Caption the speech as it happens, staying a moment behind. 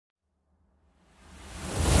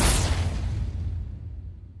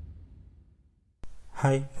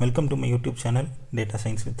Hi, welcome to my YouTube channel Data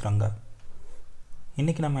Science with Ranga.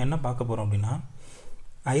 இன்னைக்கு நம்ம என்ன பார்க்க போறோம் அப்படினா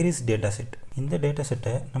iris dataset. இந்த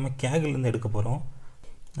dataset-ஐ நம்ம CAG ல இருந்து எடுக்க போறோம்.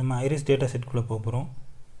 நம்ம iris dataset குள்ள போக போறோம்.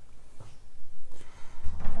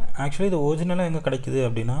 Actually இது ஒரிஜினலா எங்க கிடைக்குது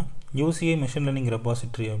அப்படினா UCI machine learning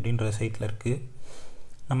repository அப்படிங்கற சைட்ல இருக்கு.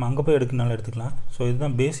 நம்ம அங்க போய் எடுக்கனால எடுத்துக்கலாம். சோ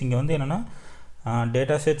இதுதான் பேஸ். இங்க வந்து என்னன்னா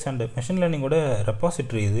datasets and machine learning ஓட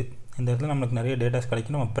repository இது. இந்த இடத்துல நமக்கு நிறைய டேட்டாஸ்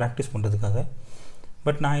கிடைக்கும் நம்ம பிராக்டீஸ் பண்றதுக்காக.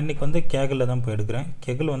 பட் நான் இன்னைக்கு வந்து கேகல்ல தான் போய் எடுக்கிறேன்.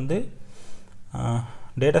 கேகல் வந்து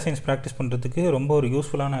டேட்டா சயின்ஸ் பிராக்டீஸ் பண்ணுறதுக்கு ரொம்ப ஒரு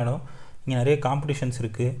யூஸ்ஃபுல்லான இடம். இங்கே நிறைய காம்படிஷன்ஸ்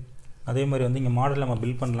இருக்குது. அதே மாதிரி வந்து இங்கே மாடல் நம்ம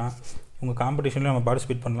பில்ட் பண்ணலாம். உங்கள் காம்படிஷனில் நம்ம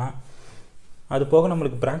பார்ட்டிசிபேட் பண்ணலாம். அது போக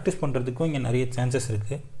நம்மளுக்கு ப்ராக்டிஸ் பண்ணுறதுக்கும் இங்கே நிறைய சான்சஸ்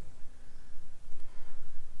இருக்குது.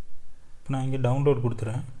 இப்போ நான் இங்கே டவுன்லோட்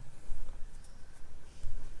கொடுத்துறேன்.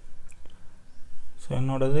 ஸோ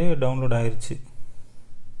என்னோடது டவுன்லோட் ஆயிடுச்சு.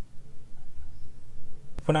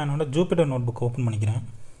 இப்போ நான் என்னோட ஜூபிட்டர் நோட்புக் ஓப்பன் பண்ணிக்கிறேன்.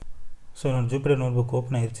 ஸோ என்னோட ஜூபிட்டர் நோட்புக்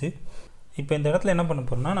ஓப்பன் ஆயிடுச்சு. இப்போ இந்த இடத்துல என்ன பண்ண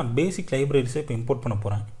போகிறேன்னா நான் பேசிக் லைப்ரரிஸை இப்போ இம்போர்ட் பண்ண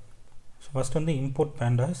போகிறேன். ஸோ ஃபஸ்ட் வந்து import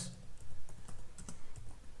pandas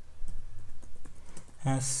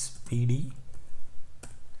as pd,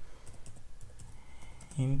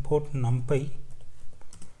 import numpy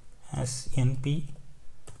as np,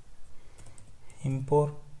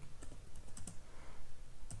 import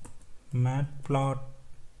matplotlib.pyplot.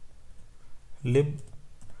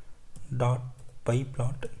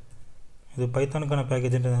 இது பைத்தானுக்கான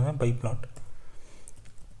பேக்கேஜ்ன்றதால pyplot.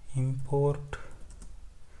 import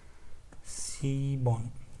cbon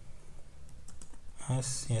as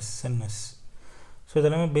sns. So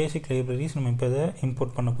இதெல்லாமே பேசிக் லைப்ரரிஸ். நம்ம இப்போ இதை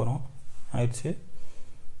இம்போர்ட் பண்ண போகிறோம். ஆயிடுச்சு.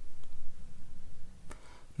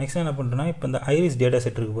 நெக்ஸ்ட் என்ன பண்ணுறேன்னா இப்போ இந்த iris டேட்டா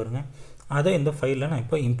செட் இருக்குது பாருங்கள், அதை இந்த ஃபைலில் நான்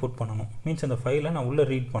இப்போ இம்போர்ட் பண்ணணும். மீன்ஸ் அந்த ஃபைலை நான் உள்ளே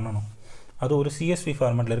ரீட் பண்ணணும். அது ஒரு CSV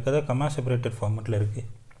ஃபார்மேட்டில் இருக்குது, அதாவது கமா செப்பரேட்டட் ஃபார்மேட்டில் இருக்குது.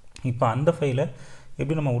 இப்போ அந்த ஃபைலை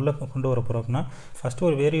எப்படி நம்ம உள்ளே கொண்டு வர போகிறோம் அப்படின்னா ஃபஸ்ட்டு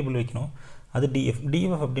ஒரு வேரியபிள் வைக்கணும். அது df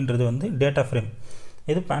அப்படின்றது வந்து டேட்டா ஃப்ரேம்.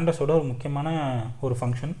 இது பேண்டஸோட ஒரு முக்கியமான ஒரு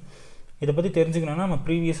ஃபங்க்ஷன். இதை பற்றி தெரிஞ்சுக்கணுன்னா நம்ம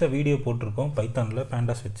ப்ரீவியஸாக வீடியோ போட்டிருக்கோம் பைத்தானில்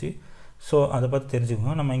பேண்டாஸ் வச்சு. ஸோ அதை பற்றி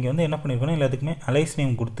தெரிஞ்சுக்கணும். நம்ம இங்கே வந்து என்ன பண்ணியிருக்கோம்னா எல்லாத்துக்குமே அலைஸ்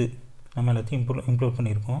நேம் கொடுத்து நம்ம எல்லாத்தையும் இம்ப்ளோட்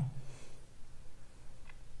பண்ணியிருக்கோம்.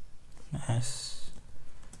 as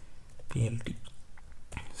plt.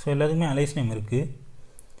 ஸோ எல்லாத்துக்குமே அலைஸ் நேம் இருக்குது.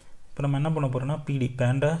 இப்போ நம்ம என்ன பண்ண போகிறோம்னா pd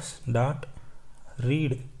pandas dot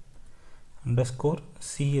read underscore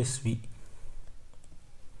csv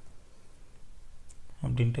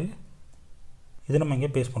அப்படின்ட்டு இதை நம்ம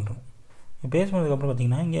இங்கே பேஸ்ட் பண்ணுறோம். பேஸ்ட் பண்ணதுக்கப்புறம்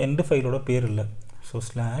பார்த்திங்கன்னா இங்கே எண்டு ஃபைலோட பேர் இல்லை. So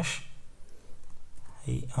slash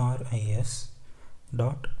iris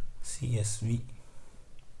dot csv.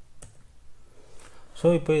 So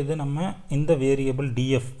இப்போ இது நம்ம இந்த வேரியபிள்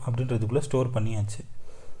df அப்படின்றதுக்குள்ளே ஸ்டோர் பண்ணியாச்சு.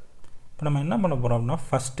 இப்போ நம்ம என்ன பண்ண போகிறோம் அப்படின்னா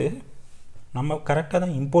ஃபஸ்ட்டு நம்ம கரெக்டாக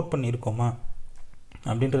தான் இம்போர்ட் பண்ணியிருக்கோமா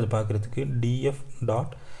அப்படின்றது பார்க்குறதுக்கு df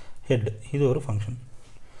டாட் ஹெட் இது ஒரு ஃபங்க்ஷன்.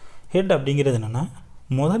 ஹெட் அப்படிங்கிறது என்னென்னா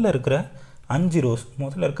முதல்ல இருக்கிற 5 ரோஸ்,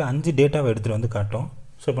 முதல்ல இருக்க 5 டேட்டாவை எடுத்துகிட்டு வந்து காட்டும்.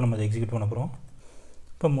 ஸோ இப்போ நம்ம அதை எக்ஸிக்யூட் பண்ண போகிறோம்.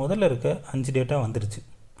 இப்போ முதல்ல இருக்க 5 டேட்டா வந்துருச்சு.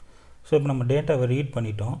 ஸோ இப்போ நம்ம டேட்டாவை ரீட்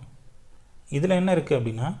பண்ணிட்டோம். இதில் என்ன இருக்குது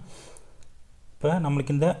அப்படின்னா இப்போ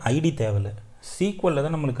நம்மளுக்கு இந்த ஐடி தேவையில்லை. சீக்வலில்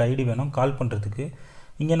தான் நம்மளுக்கு ஐடி வேணும் கால் பண்ணுறதுக்கு.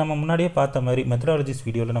 இங்கே நம்ம முன்னாடியே பார்த்த மாதிரி மெத்தடாலஜிஸ்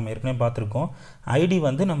வீடியோவில் நம்ம ஏற்கனவே பார்த்துருக்கோம். ஐடி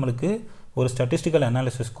வந்து நம்மளுக்கு ஒரு ஸ்டாட்டிஸ்டிக்கல்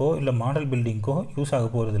அனாலிசிஸ்க்கோ இல்லை மாடல் பில்டிங்க்கோ யூஸ் ஆக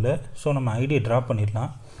போகிறதில்ல. ஸோ நம்ம ஐடியை ட்ராப்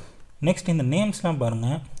பண்ணிடலாம். நெக்ஸ்ட் இந்த நேம்ஸ்லாம்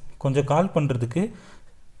பாருங்கள், கொஞ்சம் கால் பண்ணுறதுக்கு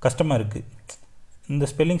கஷ்டமாக இருக்குது. இந்த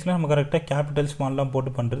ஸ்பெல்லிங்ஸ்லாம் நம்ம கரெக்டாக கேபிட்டல் ஸ்மால்லாம்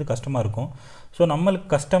போட்டு பண்ணுறது கஷ்டமாக இருக்கும். ஸோ நம்மளுக்கு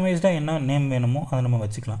கஸ்டமைஸ்டாக என்ன நேம் வேணுமோ அதை நம்ம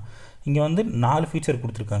வச்சுக்கலாம். இங்கே வந்து 4 ஃபீச்சர்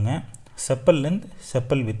கொடுத்துருக்காங்க. Chappal length,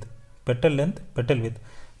 chappal with, petal length, petal with.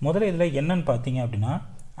 முதல்ல இதில் என்னன்னு பார்த்தீங்க அப்படின்னா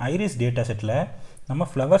ஐரிஸ் டேட்டா செட்டில் நம்ம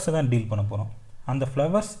ஃப்ளவர்ஸை தான் டீல் பண்ண போகிறோம். அந்த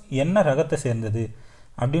ஃப்ளவர்ஸ் என்ன ரகத்தை சேர்ந்தது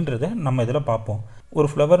அப்படின்றத நம்ம இதில் பார்ப்போம். ஒரு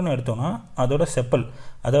ஃப்ளவர்னு எடுத்தோன்னா அதோட செப்பல்,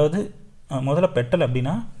 அதாவது முதல்ல பெட்டல்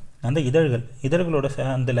அப்படின்னா அந்த இதழ்களோட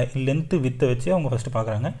அந்த லென்த்து வித்தை வச்சு அவங்க ஃபஸ்ட்டு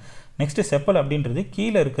பார்க்குறாங்க. நெக்ஸ்ட்டு செப்பல் அப்படின்றது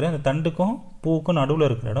கீழே இருக்கிற அந்த தண்டுக்கும் பூவுக்கும் நடுவில்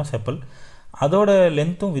இருக்கிற இடம் செப்பல். அதோட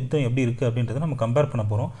லென்த்தும் வித்தும் எப்படி இருக்குது அப்படின்றத நம்ம கம்பேர் பண்ண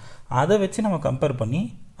போகிறோம். அதை வச்சு நம்ம கம்பேர் பண்ணி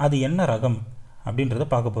அது என்ன ரகம் அப்படின்றத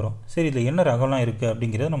பார்க்க போகிறோம். சரி, இதில் என்ன ரகம்லாம் இருக்குது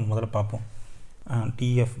அப்படிங்கிறத நம்ம முதல்ல பார்ப்போம்.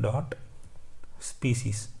 df dot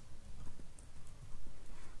species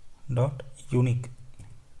dot unique.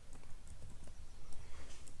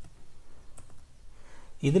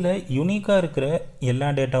 இதில் யூனிக்காக இருக்கிற எல்லா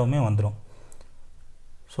டேட்டாவுமே வந்துடும்.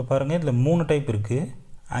 ஸோ பாருங்கள், இதில் 3 டைப் இருக்குது.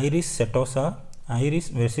 Iris செட்டோசா, iris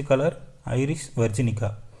வெர்சிகலர், iris வெர்ஜினிகா.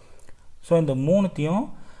 ஸோ இந்த 3த்தையும்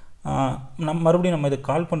மறுபடியும் நம்ம இதை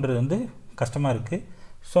கால் பண்ணுறது வந்து கஷ்டமாக இருக்குது.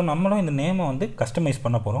 ஸோ நம்மளும் இந்த நேமை வந்து கஸ்டமைஸ்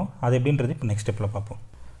பண்ண போகிறோம். அது எப்படின்றது இப்போ நெக்ஸ்ட் ஸ்டெப்பில் பார்ப்போம்.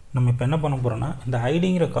 நம்ம இப்போ என்ன பண்ண போகிறோம்னா இந்த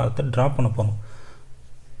ஐடிங்கிற காலத்தை ட்ராப் பண்ண போகிறோம்.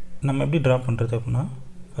 நம்ம எப்படி ட்ராப் பண்ணுறது அப்படின்னா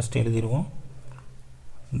ஃபஸ்ட்டு எழுதிடுவோம்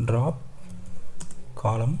ட்ராப்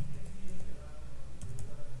காலம்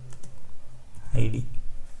ID.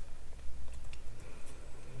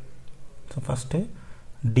 So first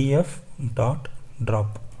df dot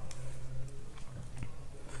drop,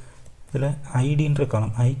 இதில் ஐடின்ற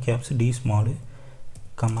காலம் ஐ caps D small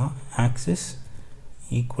comma axis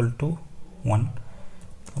equal to 1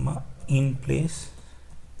 comma in place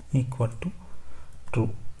equal to true.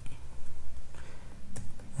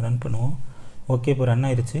 Run பண்ணுவோம். ஓகே, இப்போ ரன்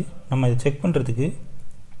ஆயிடுச்சு. நம்ம இதை செக் பண்ணுறதுக்கு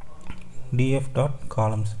df டாட்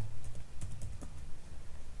காலம்ஸ்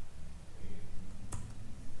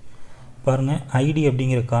பாருங்கள், ஐடி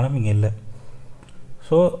அப்படிங்கிற காலம் இங்கே இல்லை.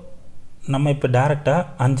 ஸோ நம்ம இப்போ டேரெக்டாக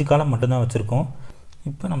 5 காலம் மட்டும்தான் வச்சுருக்கோம்.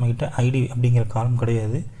 இப்போ நம்மக்கிட்ட ஐடி அப்படிங்கிற காலம்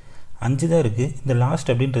கிடையாது, 5 தான் இருக்குது. இந்த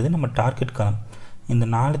லாஸ்ட் அப்படின்றது நம்ம டார்கெட் காலம். இந்த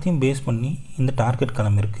 4த்தையும் பேஸ் பண்ணி இந்த டார்கெட்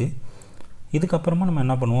காலம் இருக்குது. இதுக்கப்புறமா நம்ம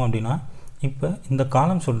என்ன பண்ணுவோம் அப்படின்னா, இப்போ இந்த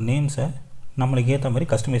காலம்ஸோட நேம்ஸை நம்மளுக்கு ஏற்ற மாதிரி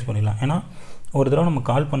கஸ்டமைஸ் பண்ணிடலாம். ஏன்னா ஒரு தடவை நம்ம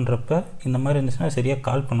கால் பண்ணுறப்ப இந்த மாதிரி இருந்துச்சுன்னா சரியாக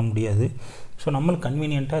கால் பண்ண முடியாது. ஸோ நம்மளுக்கு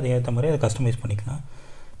கன்வீனியண்ட்டாக அதை ஏற்ற மாதிரி அதை கஸ்டமைஸ் பண்ணிக்கலாம்.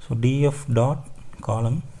 ஸோ df டாட்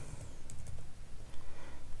காலம்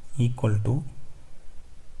ஈக்குவல் டு,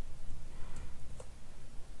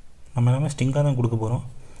 நம்ம எல்லாமே ஸ்ட்ரிங்காக தான் கொடுக்க போகிறோம்.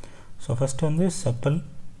 ஸோ ஃபஸ்ட்டு வந்து sepal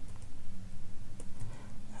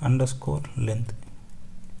underscore length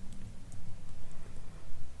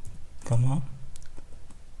comma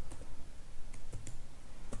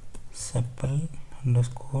sepal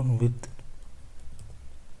underscore width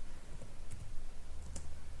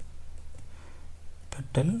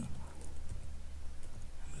petal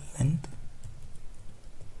length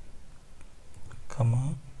comma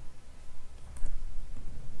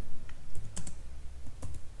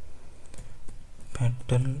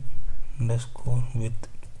petal underscore width.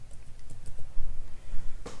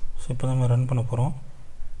 So இப்போ நம்ம ரன் பண்ண போகிறோம்.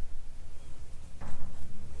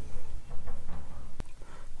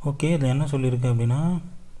 ஓகே, இதில் என்ன சொல்லியிருக்கு அப்படின்னா,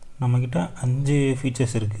 நம்மக்கிட்ட 5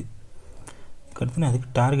 ஃபீச்சர்ஸ் இருக்குது. அடுத்து நான் அதுக்கு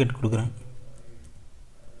டார்கெட் கொடுக்குறேன்.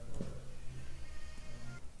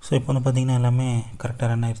 ஸோ இப்போ வந்து பார்த்திங்கன்னா எல்லாமே கரெக்டாக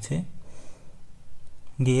ரன் ஆயிடுச்சு.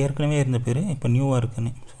 இங்கே ஏற்கனவே இருந்த பேர் இப்போ நியூவாக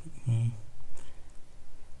இருக்குன்னு,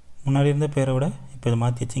 முன்னாடி இருந்த பேரை விட இப்போ இதை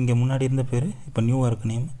மாற்றியாச்சு. இங்கே முன்னாடி இருந்த பேர் இப்போ நியூவாக இருக்கு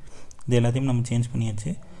நேம். இது எல்லாத்தையும் நம்ம சேஞ்ச்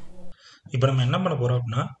பண்ணியாச்சு. இப்போ நம்ம என்ன பண்ண போகிறோம்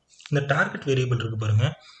அப்படின்னா, இந்த டார்கெட் வேரியபிள் இருக்குது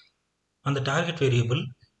பாருங்கள், அந்த டார்கெட் வேரியபிள்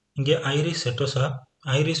இங்கே ஐரிஸ் செட்டோசா,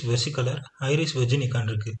 ஐரிஸ் வெர்சிகலர், ஐரிஸ் வெர்ஜினிகான்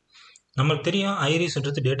இருக்குது. நம்மளுக்கு தெரியும்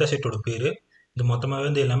ஐரிஸ்ன்றது டேட்டா செட்டோட பேர். இது மொத்தமாகவே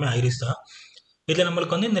வந்து எல்லாமே ஐரிஸ் தான். இதில்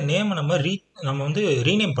நம்மளுக்கு வந்து இந்த நேமை நம்ம வந்து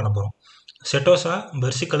ரீநேம் பண்ண போகிறோம், செட்டோசா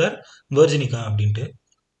வெர்சிகலர் வெர்ஜினிகா அப்படின்ட்டு.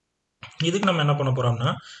 இதுக்கு நம்ம என்ன பண்ண போகிறோம்னா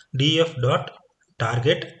df டாட்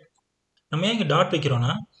டார்கெட். நம்ம ஏன் இங்கே டாட்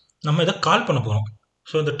வைக்கிறோன்னா, நம்ம இதை கால் பண்ண போகிறோம்.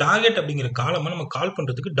 ஸோ இந்த டார்கெட் அப்படிங்கிற காலமை நம்ம கால்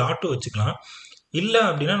பண்ணுறதுக்கு டாட்டும் வச்சுக்கலாம். இல்லை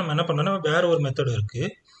அப்படின்னா நம்ம என்ன பண்ணோன்னா வேறு ஒரு மெத்தடு இருக்குது.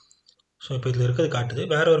 ஸோ இப்போ இதில் இருக்கிறது காட்டுது.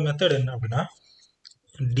 வேறு ஒரு மெத்தட் என்ன அப்படின்னா,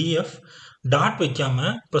 df டாட்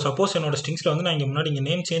வைக்காமல், இப்போ சப்போஸ் என்னோட ஸ்ட்ரிங்ஸில் வந்து நான் இங்கே முன்னாடி இங்கே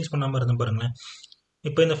நேம் சேஞ்ச் பண்ணாமல் இருந்தேன் பாருங்களேன்.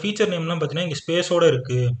 இப்போ இந்த ஃபீச்சர் நேம்லாம் பார்த்தீங்கன்னா இங்கே ஸ்பேஸோடு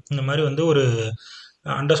இருக்குது. இந்த மாதிரி வந்து ஒரு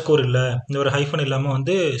அண்டர்ஸ்கோர் இல்லை, இந்த ஒரு ஹைஃபன் இல்லாமல்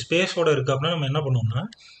வந்து ஸ்பேஸோடு இருக்குது அப்படின்னா நம்ம என்ன பண்ணுவோம்னா,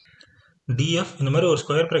 df இந்த மாதிரி ஒரு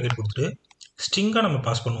ஸ்கொயர் ப்ராக்கெட் கொடுத்துட்டு ஸ்ட்ரிங்காக நம்ம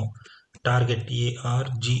பாஸ் பண்ணுவோம், டார்கெட்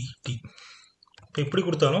ARGT. இப்போ இப்படி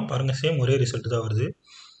கொடுத்தாலும் பாருங்கள் சேம் ஒரே ரிசல்ட் தான் வருது.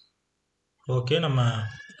 ஓகே, நம்ம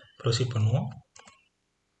ப்ரொசீட் பண்ணுவோம்.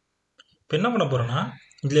 இப்போ என்ன பண்ண போகிறோன்னா,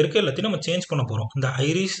 இதில் இருக்க எல்லாத்தையும் நம்ம சேஞ்ச் பண்ண போகிறோம். இந்த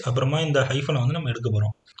ஐரிஸ் அப்புறமா இந்த ஹைஃபனை வந்து நம்ம எடுக்க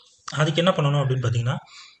போகிறோம். அதுக்கு என்ன பண்ணணும் அப்படின்னு பார்த்தீங்கன்னா,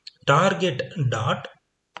 டார்கெட் டாட்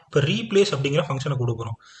இப்போ ரீப்ளேஸ் அப்படிங்கிற ஃபங்க்ஷனை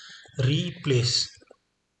கொடுக்குறோம். ரீப்ளேஸ்.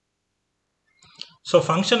 ஸோ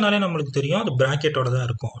ஃபங்க்ஷன்னாலே நம்மளுக்கு தெரியும் அது ப்ராக்கெட்டோட தான்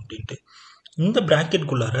இருக்கும் அப்படின்ட்டு. இந்த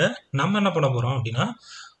ப்ராக்கெட்டுக்குள்ளார நம்ம என்ன பண்ண போகிறோம் அப்படின்னா,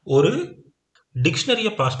 ஒரு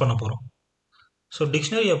டிக்ஷனரியை பாஸ் பண்ண போகிறோம். ஸோ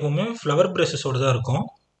டிக்ஷனரி எப்போவுமே ஃப்ளவர் பிரேசஸோடு தான் இருக்கும்.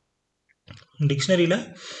 டிக்ஷனரியில்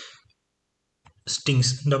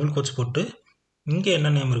ஸ்ட்ரிங்ஸ் டபுள் கோட்ஸ் போட்டு இங்கே என்ன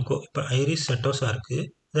நேம் இருக்கோ, இப்போ ஐரிஸ் செட்டோஸா இருக்குது,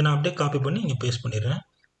 இதை நான் அப்படியே காப்பி பண்ணி இங்கே பேஸ்ட் பண்ணிடுறேன்.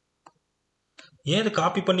 ஏன் இது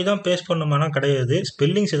காப்பி பண்ணி தான் பேஸ்ட் பண்ணணுமானா கிடையாது.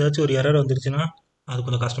 ஸ்பெல்லிங்ஸ் ஏதாச்சும் ஒரு எரர் வந்துருச்சுன்னா அது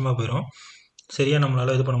கொஞ்சம் கஷ்டமாக போயிடும், சரியாக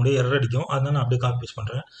நம்மளால் இது பண்ண முடியாது, எரர் அடிக்கும். அதனால நான் அப்படியே காப்பி பேஸ்ட்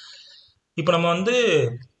பண்ணுறேன். இப்போ நம்ம வந்து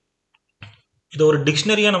இதை ஒரு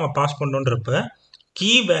டிக்ஷனரியாக நம்ம பாஸ் பண்ணுறோன்றப்ப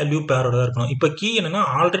கீ வேல்யூ பேரோட தான் இருக்கணும். இப்போ கீ என்னென்னா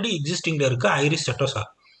ஆல்ரெடி எக்ஸிஸ்டிங்கில் இருக்க ஐரிஸ் செட்டோஸா,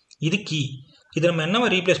 இது கீ. இதை நம்ம என்ன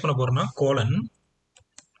ரீப்ளேஸ் பண்ண போகிறோம்னா கோலன்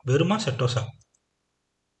வெறுமா செட்டோசா.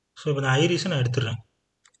 ஸோ இப்போ இந்த ஐரிஸை நான் எடுத்துடுறேன்.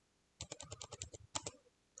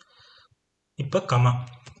 இப்போ கமா,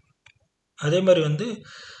 அதே மாதிரி வந்து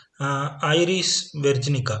ஐரிஸ்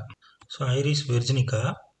வெர்ஜினிகா. ஸோ ஐரிஸ் வெர்ஜினிகா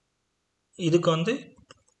இதுக்கு வந்து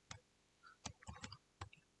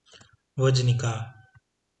வெர்ஜினிகா.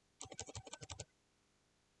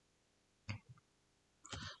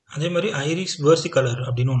 அதே மாதிரி ஐரிஸ் வெர்சிகலர்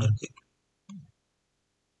அப்படின்னு ஒன்று இருக்குது.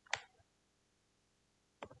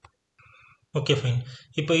 Okay fine.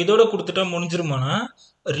 இப்போ இதோட கொடுத்துட்டா முடிஞ்சிருமானா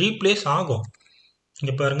ரீப்ளேஸ் ஆகும்.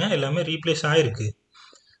 இங்கே பாருங்கள் எல்லாமே ரீப்ளேஸ் ஆகிருக்கு.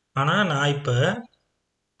 ஆனால் நான் இப்போ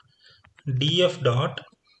df dot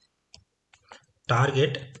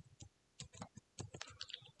target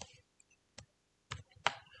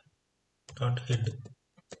dot head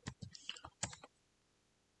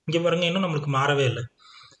இங்கே பாருங்கள் இன்னும் நம்மளுக்கு மாறவே இல்லை.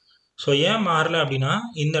 ஸோ ஏன் மாறலை அப்படின்னா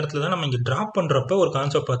இந்த இடத்துல தான் நம்ம இங்கே ட்ராப் பண்ணுறப்ப ஒரு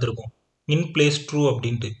கான்செப்ட் பார்த்துருக்கோம், இன் பிளேஸ் ட்ரூ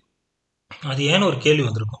அப்படின்ட்டு. அது ஏன்னு ஒரு கேள்வி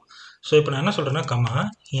வந்திருக்கும். ஸோ இப்போ நான் என்ன சொல்கிறேன்னா comma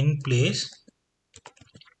in place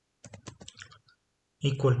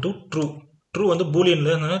equal to true. True வந்து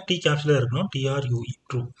பூலியனில் டி கேப்ஸில் இருக்கணும், TRUE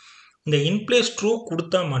ட்ரூ. இந்த இன் பிளேஸ் ட்ரூ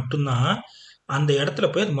கொடுத்தா மட்டும்தான் அந்த இடத்துல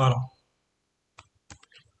போய் அது மாறும்.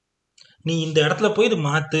 நீ இந்த இடத்துல போய் இது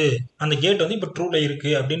மாற்று, அந்த கேட் வந்து இப்போ ட்ரூவில்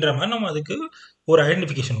இருக்குது அப்படின்ற மாதிரி நம்ம அதுக்கு ஒரு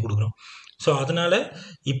ஐடென்டிஃபிகேஷன் கொடுக்குறோம். ஸோ அதனால்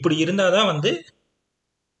இப்படி இருந்தால் தான் வந்து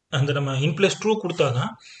அந்த நம்ம இன் பிளேஸ் ட்ரூ கொடுத்தா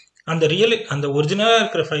தான் அந்த ஒரிஜினலாக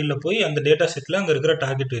இருக்கிற ஃபைலில் போய் அந்த டேட்டா செட்டில் அங்கே இருக்கிற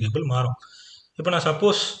டார்கெட் வேரியபிள் மாறும். இப்போ நான்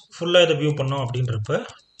சப்போஸ் ஃபுல்லாக இதை வியூ பண்ணோம் அப்படின்றப்ப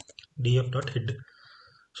df டாட் ஹெட்.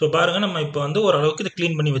 ஸோ பாருங்கள் நம்ம இப்போ வந்து ஓரளவுக்கு இதை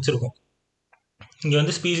க்ளீன் பண்ணி வச்சுருக்கோம். இங்கே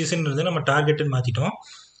வந்து ஸ்பீசிஸ்ன்றது நம்ம டார்கெட்டுன்னு மாற்றிட்டோம்.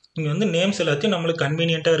 இங்கே வந்து நேம்ஸ் எல்லாத்தையும் நம்மளுக்கு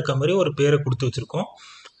கன்வீனியண்ட்டாக இருக்க மாதிரி ஒரு பேரை கொடுத்து வச்சுருக்கோம்.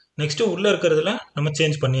 நெக்ஸ்ட்டு உள்ளே இருக்கிறதுல நம்ம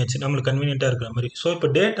சேஞ்ச் பண்ணியாச்சு நம்மளுக்கு கன்வீனியண்ட்டாக இருக்கிற மாதிரி. ஸோ இப்போ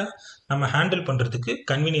டேட்டா நம்ம ஹேண்டில் பண்ணுறதுக்கு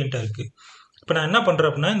கன்வீனியண்ட்டாக இருக்குது. இப்போ நான் என்ன பண்ணுறேன்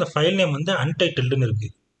அப்படின்னா இந்த ஃபைல் நேம் வந்து அன்டைட்டில்டுன்னு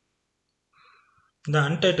இருக்குது. இந்த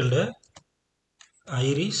அன்டைட்டில்டு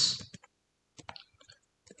ஐரிஸ்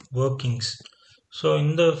ஒர்க்கிங்ஸ். ஸோ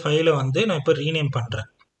இந்த ஃபைலை வந்து நான் இப்போ ரீநேம் பண்ணுறேன்.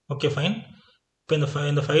 Okay fine. இப்போ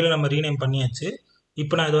இந்த ஃபைலை நம்ம ரீநேம் பண்ணியாச்சு.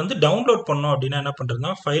 இப்போ நான் இதை வந்து டவுன்லோட் பண்ணோம் அப்படின்னா என்ன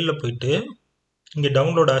பண்ணுறதுனா ஃபைலில் போயிட்டு இங்கே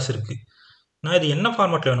டவுன்லோட் ஆஸ் இருக்குது. நான் இது என்ன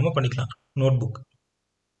ஃபார்மேட்டில் வேணுமோ பண்ணிக்கலாம், நோட் புக்.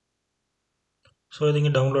 ஸோ இது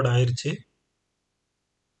இங்கே டவுன்லோட் ஆயிடுச்சு.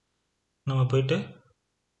 நம்ம போயிட்டு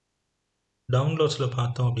டவுன்லோட்ஸில்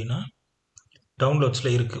பார்த்தோம் அப்படின்னா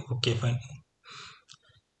டவுன்லோட்ஸில் இருக்குது. Okay fine.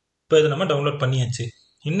 இப்போ இதை நம்ம டவுன்லோட் பண்ணியாச்சு.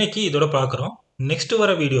 இன்றைக்கி இதோட பார்க்குறோம். நெக்ஸ்ட்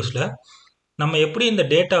வர வீடியோஸில் நம்ம எப்படி இந்த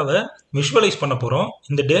டேட்டாவை விஷுவலைஸ் பண்ண போகிறோம்,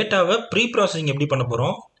 இந்த டேட்டாவை ப்ரீ ப்ராசஸிங் எப்படி பண்ண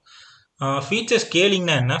போகிறோம், ஃபீச்சர்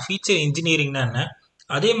ஸ்கேலிங்னா என்ன, ஃபீச்சர் இன்ஜினியரிங்னா என்ன,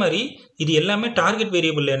 அதே மாதிரி இது எல்லாமே டார்கெட்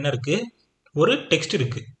வேரியபிள் என்ன இருக்குது, ஒரு டெக்ஸ்ட்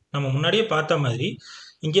இருக்குது. நம்ம முன்னாடியே பார்த்த மாதிரி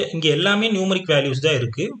இங்கே எல்லாமே நியூமரிக் வேல்யூஸ் தான்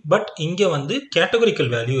இருக்குது. பட் இங்கே வந்து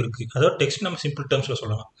கேட்டகரிக்கல் வேல்யூ இருக்குது. அதாவது டெக்ஸ்ட் நம்ம சிம்பிள் டேர்ம்ஸில்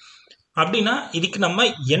சொல்லலாம். அப்படின்னா இதுக்கு நம்ம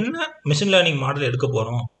என்ன மிஷின் லேர்னிங் மாடல் எடுக்க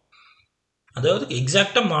போகிறோம், அதாவது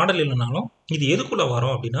எக்ஸாக்டாக மாடல் இல்லைனாலும் இது எதுக்குள்ளே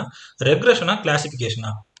வரும் அப்படின்னா ரெக்ரெஷனா கிளாசிஃபிகேஷனா.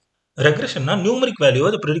 ரெக்ரெஷன்னா நியூமரிக் வேல்யூவை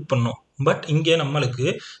அதை ப்ரிடிக்ட் பண்ணும். பட் இங்கே நம்மளுக்கு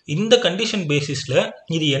இந்த கண்டிஷன் பேசிஸில்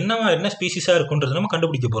இது என்ன ஸ்பீசிஸாக இருக்குன்றது நம்ம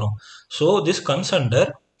கண்டுபிடிக்க போகிறோம். So this comes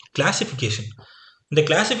under classification. இந்த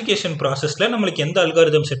கிளாசிஃபிகேஷன் ப்ராசஸில் நம்மளுக்கு எந்த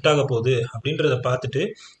அல்காரிதம் செட் ஆக போகுது அப்படின்றத பார்த்துட்டு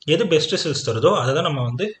எது பெஸ்ட் ரிசல்ட்ஸ் தருதோ அதை தான் நம்ம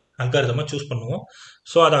வந்து அல்காரிதமாக சூஸ் பண்ணுவோம்.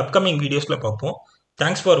 ஸோ அதை அப்கமிங் வீடியோஸில் பார்ப்போம்.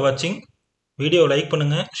 தேங்க்ஸ் ஃபார் வாட்சிங். வீடியோ லைக்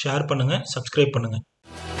பண்ணுங்கள், ஷேர் பண்ணுங்கள், சப்ஸ்கிரைப் பண்ணுங்கள்.